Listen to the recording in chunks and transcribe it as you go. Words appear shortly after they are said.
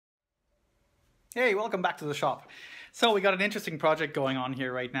Hey, welcome back to the shop. So we got an interesting project going on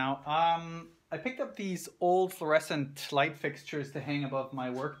here right now. I picked up these old fluorescent light fixtures to hang above my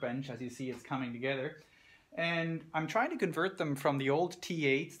workbench. As you see, it's coming together. And I'm trying to convert them from the old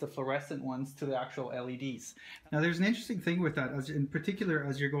T8s, the fluorescent ones, to the actual LEDs. Now there's an interesting thing with that, in particular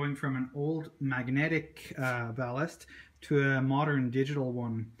as you're going from an old magnetic ballast to a modern digital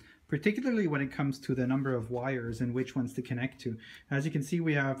one. Particularly when it comes to the number of wires and which ones to connect to. As you can see,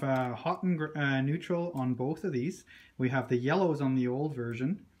 we have hot and neutral on both of these. We have the yellows on the old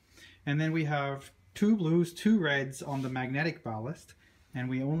version. And then we have 2 blues, 2 reds on the magnetic ballast. And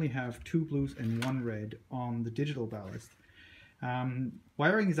we only have 2 blues and 1 red on the digital ballast.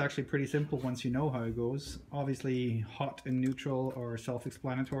 Wiring is actually pretty simple once you know how it goes. Obviously, hot and neutral are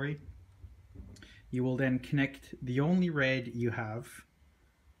self-explanatory. You will then connect the only red you have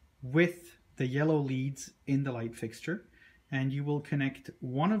with the yellow leads in the light fixture, and you will connect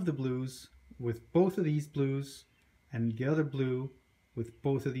one of the blues with both of these blues and the other blue with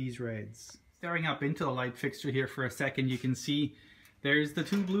both of these reds. Staring up into the light fixture here for a second, you can see there's the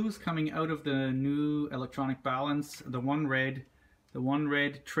 2 blues coming out of the new electronic balance. The one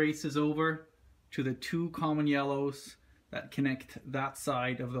red traces over to the 2 common yellows that connect that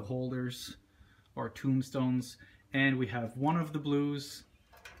side of the holders or tombstones, and we have one of the blues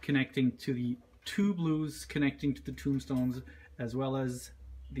connecting to the 2 blues connecting to the tombstones, as well as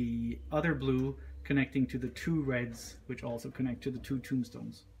the other blue connecting to the 2 reds, which also connect to the 2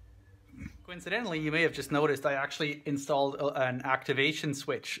 tombstones. Coincidentally, you may have just noticed I actually installed an activation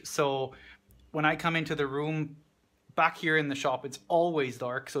switch. So when I come into the room back here in the shop, it's always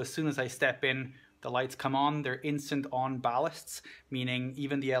dark. So as soon as I step in, the lights come on. They're instant on ballasts, meaning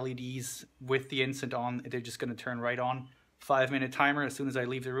even the LEDs with the instant on, they're just going to turn right on. 5-minute timer as soon as I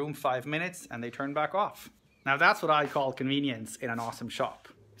leave the room, 5 minutes, and they turn back off. Now that's what I call convenience in an awesome shop.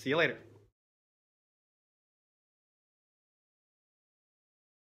 See you later.